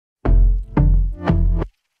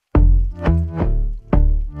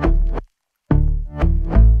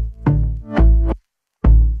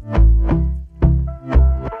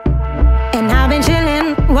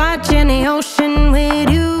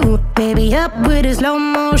with a slow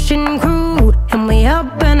motion crew, and we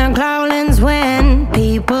up in our cloudlands when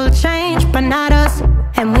people change, but not us.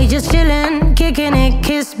 And we just chillin', kicking it,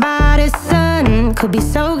 kissed by the sun. Could be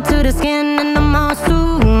soaked to the skin in the mall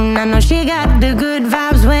soon. I know she got the good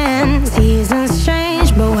vibes when seasons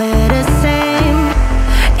change, but we're the same.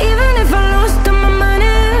 Even if I lost all my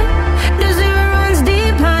money, the zero runs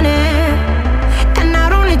deep, honey. And I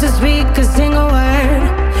don't need to speak a single word,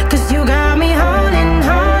 'cause you got me holding,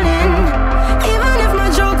 holding. Even if my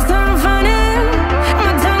jokes aren't funny,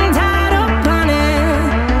 my tongue tied up on it.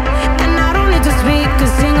 And I don't need to speak a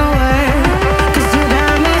single word, 'cause you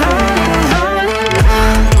got me holding, holding.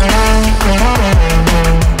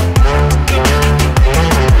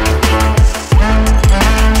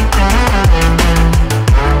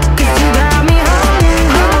 'Cause you got me holding,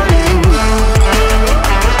 holding.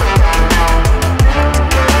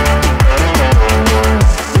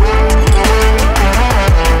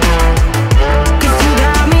 'Cause you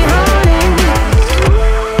got me holding.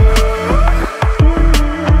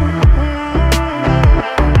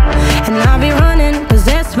 And I'll be running,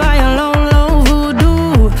 possessed by a low, low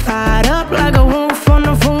voodoo. Fired up like a wolf on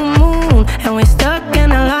the full moon. And we're stuck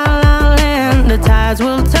in a la la land. The tides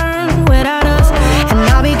will turn without us. And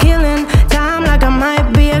I'll be killing time like I might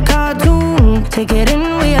be a cartoon. Take it in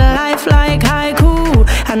real life like haiku.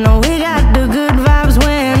 I know we got the good vibes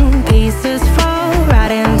when pieces fall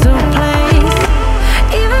right into place.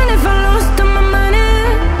 Even if I lost all my money,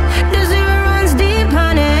 the zero runs deep,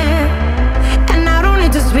 honey. And I don't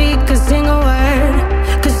need to speak a single word,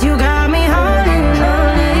 'cause you got me holding,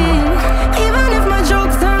 holding. Even if my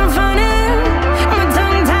jokes aren't funny, my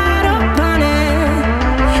tongue tied up on it.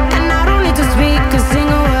 And I don't need to speak a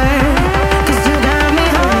single word, 'cause you got me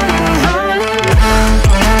holding, holding.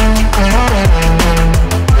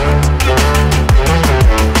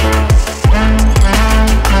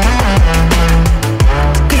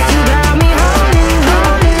 'Cause you got me holding,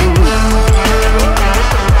 holding.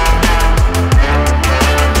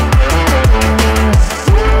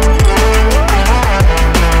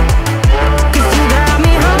 'Cause you got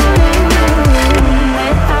me holding.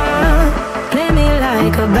 Play me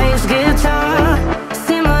like a bass guitar,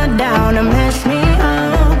 simmer down and mess me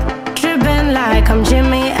up, tripping like I'm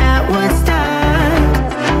Jimmy at Woodstock.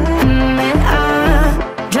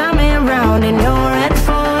 Drive me around in your red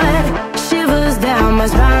Ford, shivers down my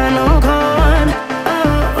spinal cord.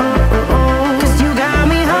 Oh, oh, oh, oh. 'Cause you got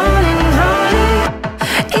me holding, holding.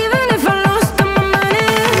 Even if I lost all my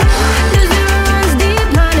money, the zero runs deep,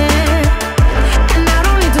 honey. And I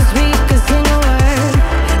don't need to speak a single word,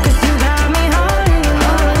 'cause you got me holding,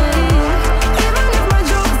 holding. Even if my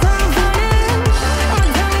jokes aren't funny, my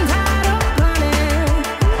tongue tied up on it.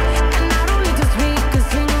 And I don't need to speak a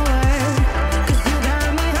single word, 'cause you got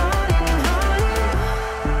me holding, holding.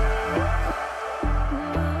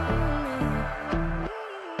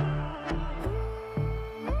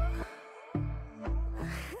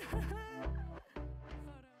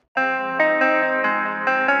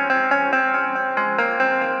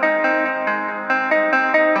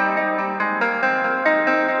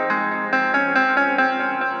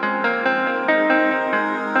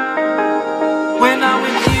 When I'm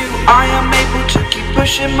with you, I am able to keep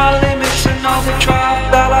pushing my limits, and all the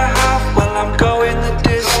drive that I have, well, I'm going the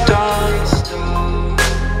distance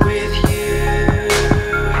with you.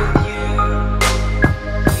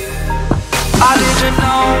 I didn't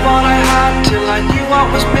know what I had till I knew I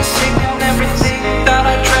was missing, and everything that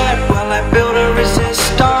I dread, well, I built a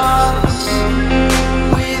resistance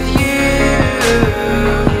with you.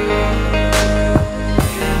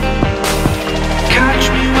 Catch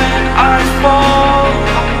me when I fall,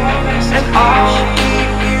 and I'll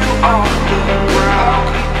keep you on the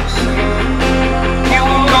ground. You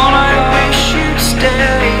were gone, I wish you'd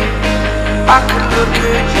stay. I could look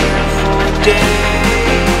at you for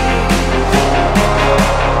days.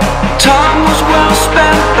 Time was well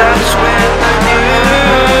spent, that's when I knew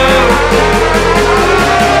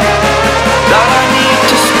that I need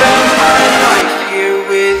to spend my life here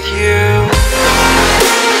with you.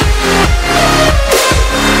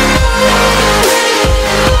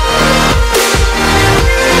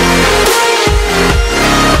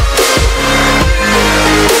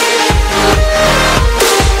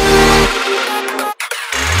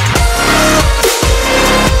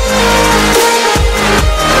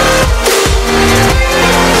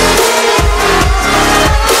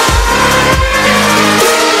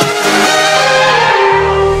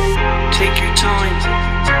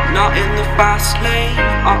 Fast lane,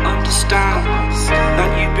 I understand that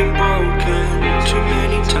you've been broken too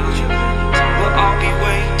many times, but I'll be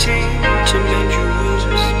waiting to mend your wounds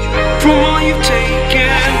from all you've taken.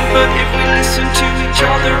 But if we listen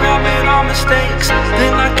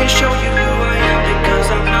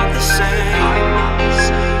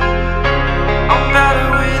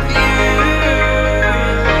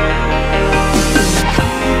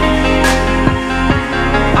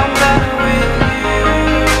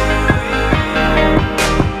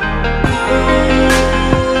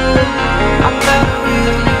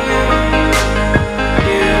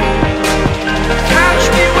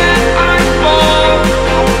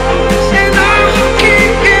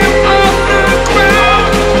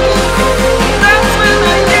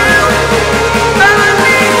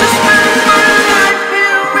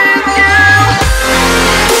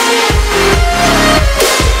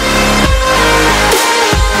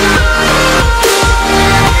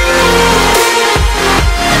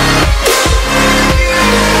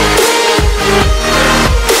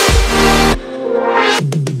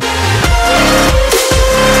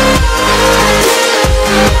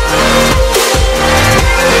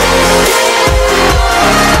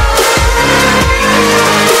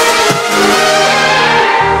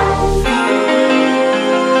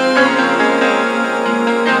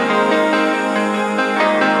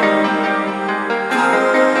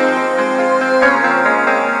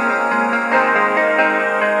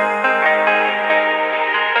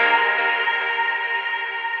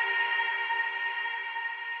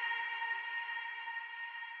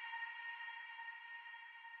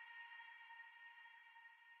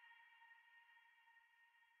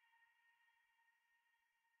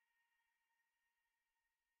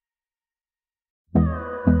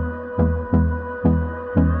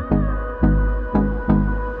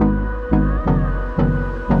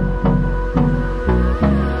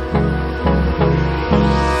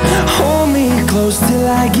close till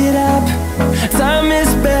I get up. Time is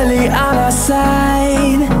barely on our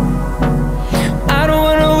side. I don't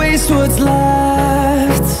wanna waste what's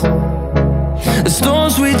left. The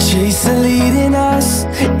storms we chase are leading us,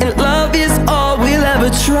 and love is all we'll ever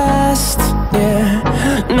trust. Yeah,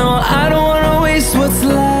 no, I don't wanna waste what's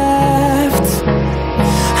left.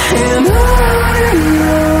 And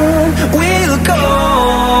on we'll go,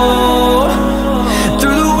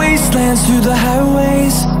 through the wastelands, through the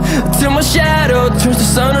highways, till my shadow turns to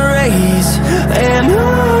sun rays. And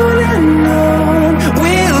on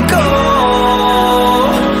we'll go,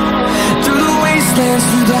 through the wastelands,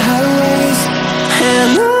 through the highways,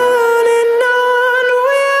 and on we'll go.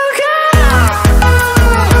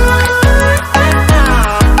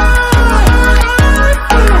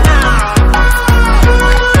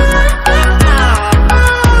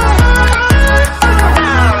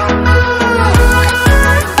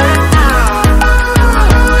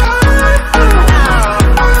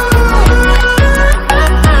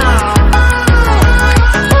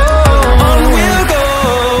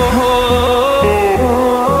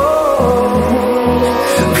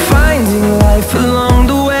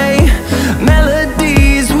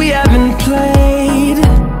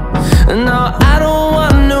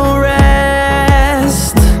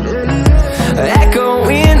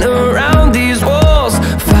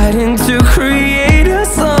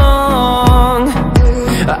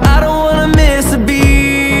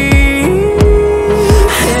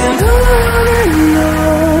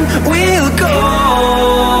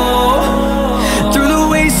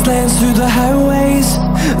 Through the highways,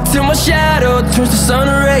 till my shadow turns to sun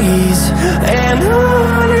rays. And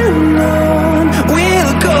on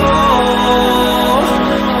we'll go,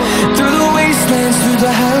 through the wastelands, through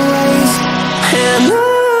the highways, and on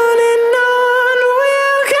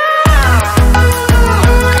we'll go.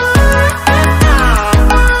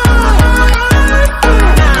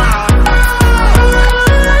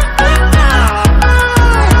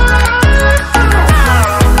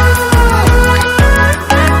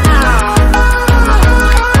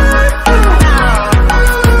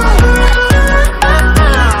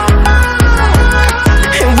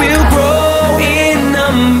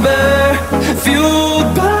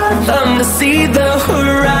 See the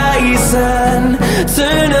horizon,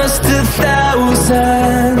 turn us to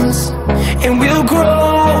thousands, and we'll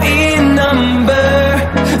grow in number,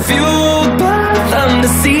 fueled by them. To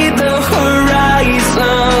see the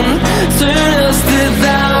horizon, turn us to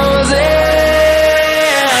thousands,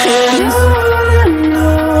 and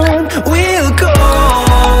on we'll go,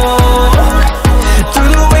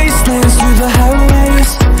 through the wastelands, through the highways,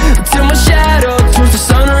 till my shadow turns to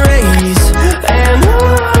sun rays. And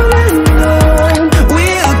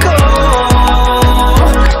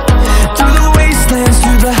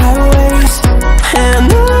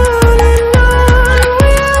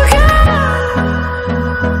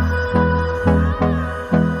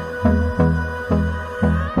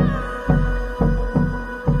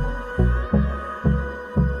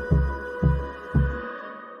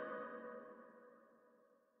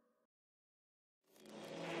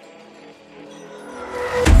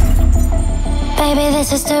baby, this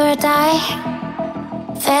is do or die.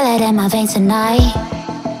 Feel it in my veins tonight.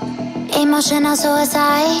 Emotional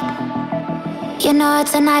suicide. You know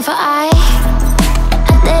it's an eye for eye.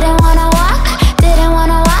 I didn't wanna walk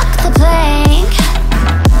the plank.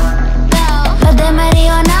 But the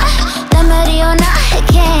Mariona, it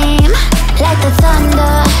came like the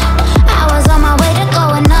thunder. I was on my way to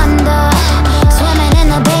going under. Swimming in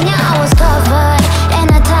the pain, yeah, I was covered in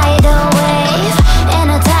a tidal wave,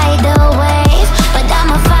 but I'm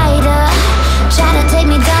a fighter, trying to take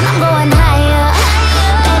me down, I'm going higher.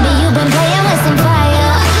 Baby, you've been playing with some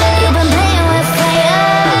fire. You've been playing with fire.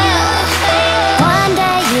 One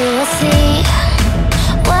day you will see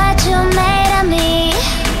what you made of me.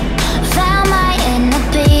 Found my inner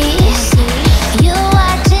peace. You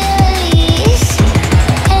watch it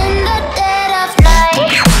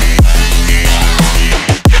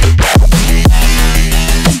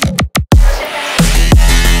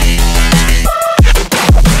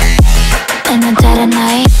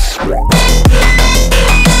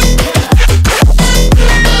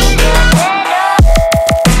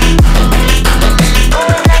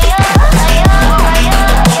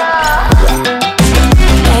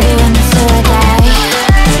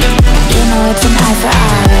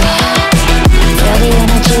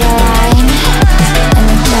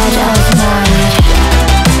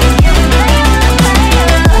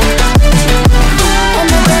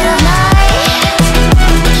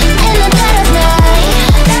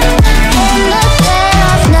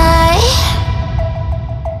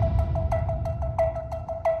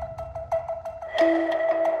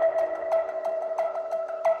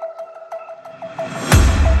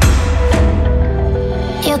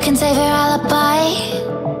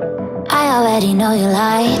already know you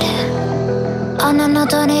lied. Oh no, no,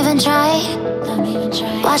 don't even try.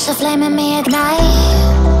 Watch the flame in me ignite.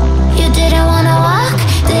 You didn't wanna walk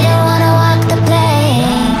the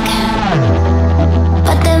plank.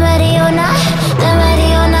 But then ready or not,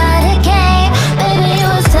 it came. Baby, it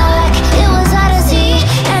was dark, it was hard to see.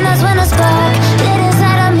 And that's when the spark lit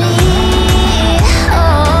inside of me.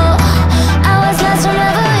 Oh, I was lost from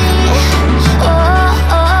reverie.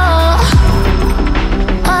 Oh, oh,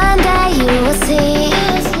 one day you will see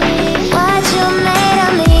what you made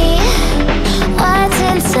of me, what's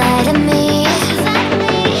inside of me.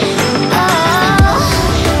 Oh,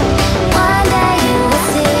 one day you will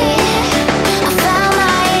see I found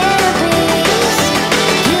my inner peace.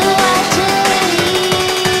 You are to release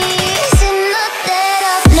in the dead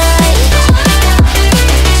of night.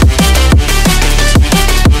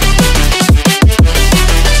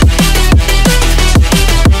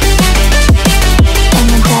 In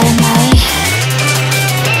the dead of night.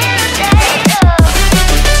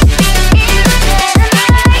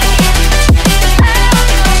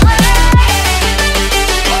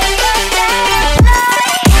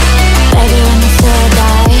 Baby, when you say I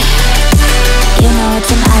die, you know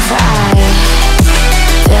it's an eye for eye.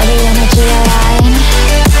 Feel the energy align,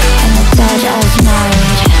 and the touch of night.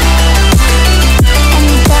 In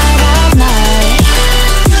the dead of night.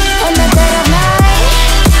 In the dead of night.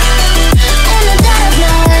 In the dead of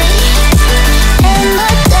night. In the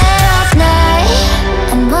dead of night.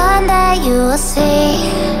 And one day you will see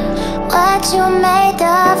what you made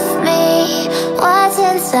of me, what's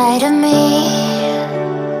inside of me.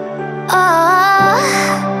 Oh,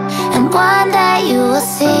 and one day you will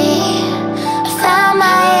see I found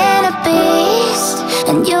my inner beast,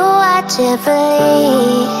 and you are to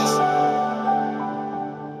release.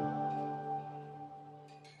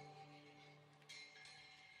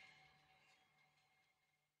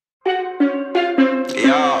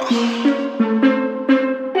 Yeah.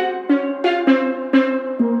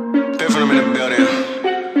 Different in the building.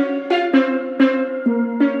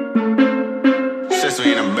 Since we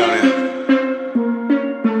in the building.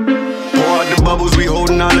 Pour out the bubbles, we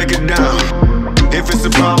holding our liquor down. If it's a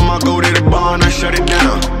problem, I'll go to the bar and I shut it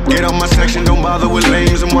down. Get out my section, don't bother with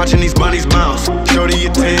lames. I'm watching these bunnies bounce. Shorty, you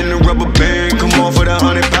 10, the rubber band, come on for the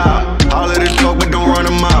 100 pound. All of the talk, but don't run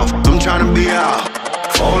a mouth. I'm trying to be out.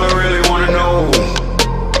 All I really wanna know,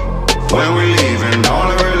 when we leaving,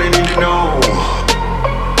 all I really need to know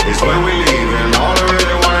is when we leaving. All I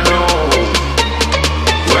really wanna know,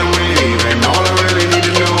 when we leaving, all I really need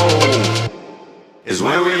to know is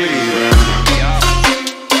when we leaving.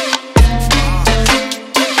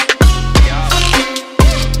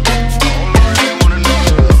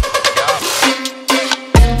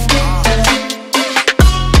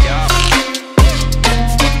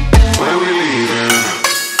 When we leaving.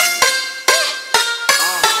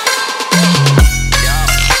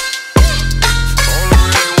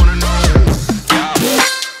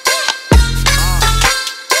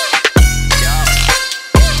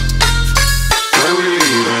 When we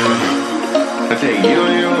leaving, I take you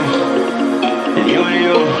and you, and you and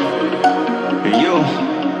you, and you,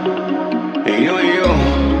 and you and you,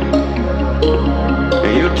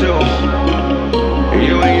 and you too, and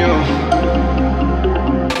you and you.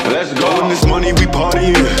 Let's go. On this money we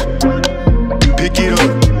partying, pick it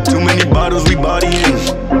up. Too many bottles we bodying.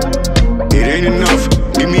 It ain't enough.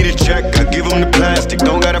 Give me the check, I give them the plastic.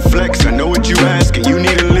 Don't gotta flex, I know what you asking. You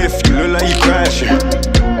need a lift, you look like you crashing.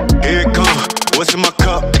 Here it come, what's in my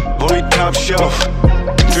cup? Only top shelf.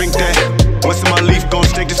 Drink that, what's in my leaf? Gon'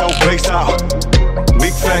 stink this whole place out.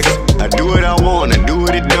 Big facts, I do what I want, I do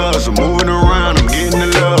what it does. I'm moving around, I'm getting the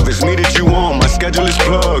love. It's me that you want, my schedule is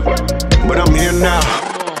plugged, but I'm here now.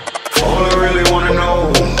 All I really wanna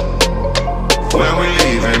know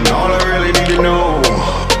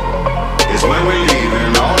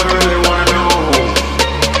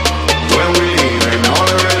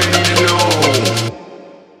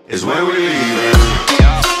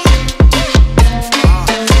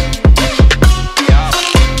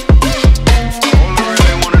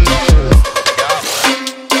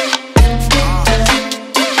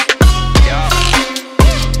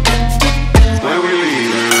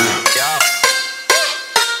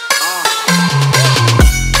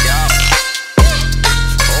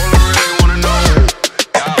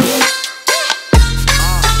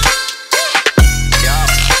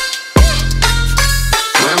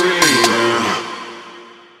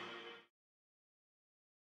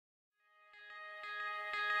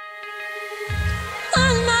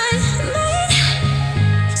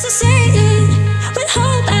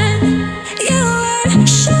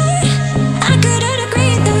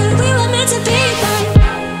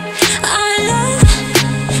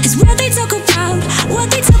what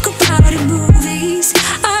they talk about in movies.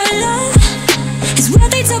 Our love is what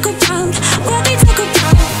they talk about, what they talk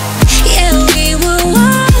about. Yeah, we were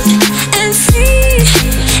wild and free,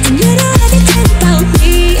 and you know everything about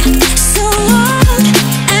me. So wild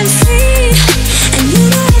and free, and you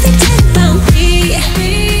know everything about me.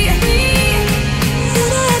 You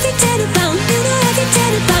know everything about, you know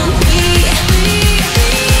everything about me.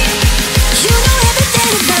 You know everything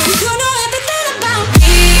about, you know everything about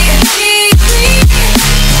me.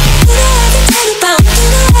 You know everything about, you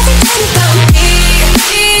know everything about me.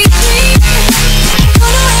 You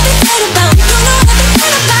know everything about, you know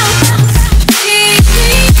everything about me.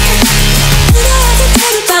 You know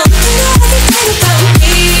everything about, you know everything about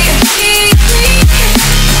me.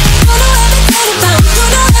 You know everything about, you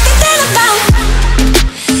know everything about.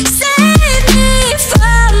 Save me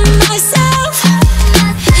from myself.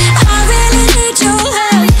 I really need your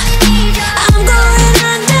help. I'm going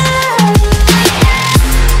under.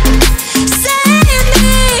 Save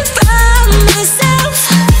me from myself.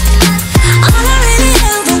 All I really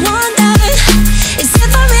ever wondered is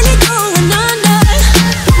if I'm really going under.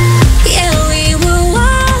 Yeah, we were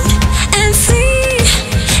wild and free,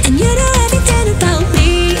 and you know everything about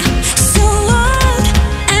me. So wild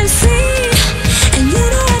and free, and you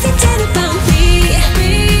know everything about me.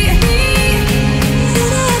 You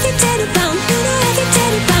know everything about, you know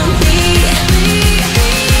everything about me.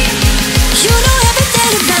 You know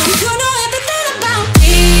everything about, you know everything about me.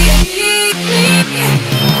 You know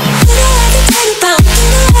everything about, you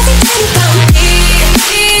know everything about me. You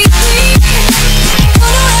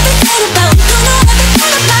know everything about, you know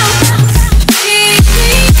everything about me.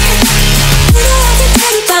 You know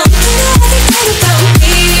everything about, you know everything about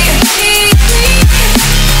me.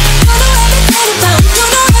 You know everything about, you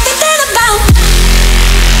know everything about.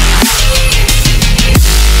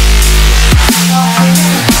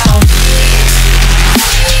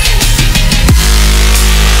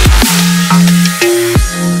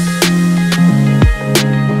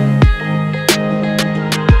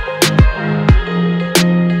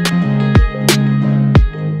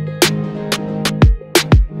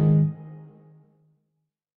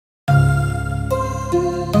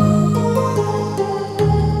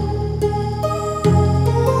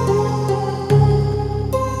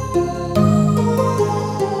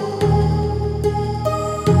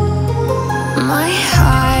 My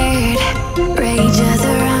heart rages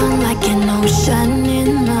around like an ocean in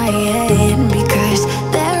my head, because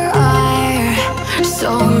there are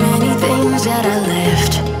so many things that I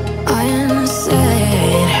left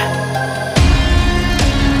unsaid.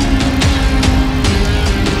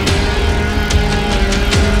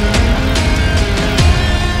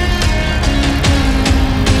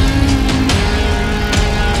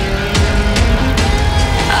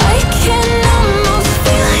 I can almost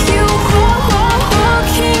feel you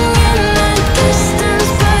walking in the distance,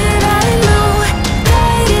 but I know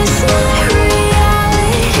that it's not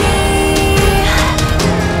reality.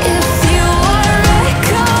 If you are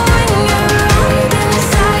echoing around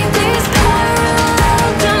inside these parallel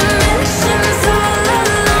dimensions all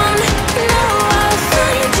alone, now I'll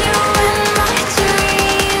find you in my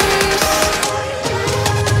dreams.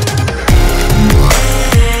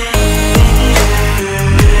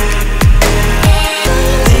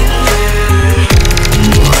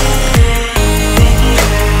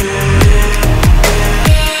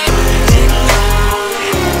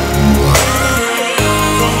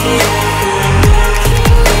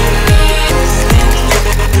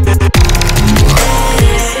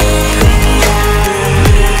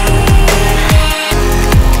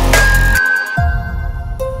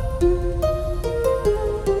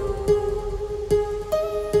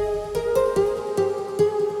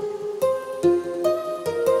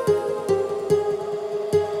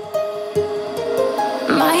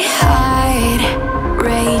 My heart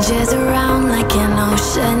rages around like an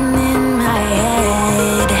ocean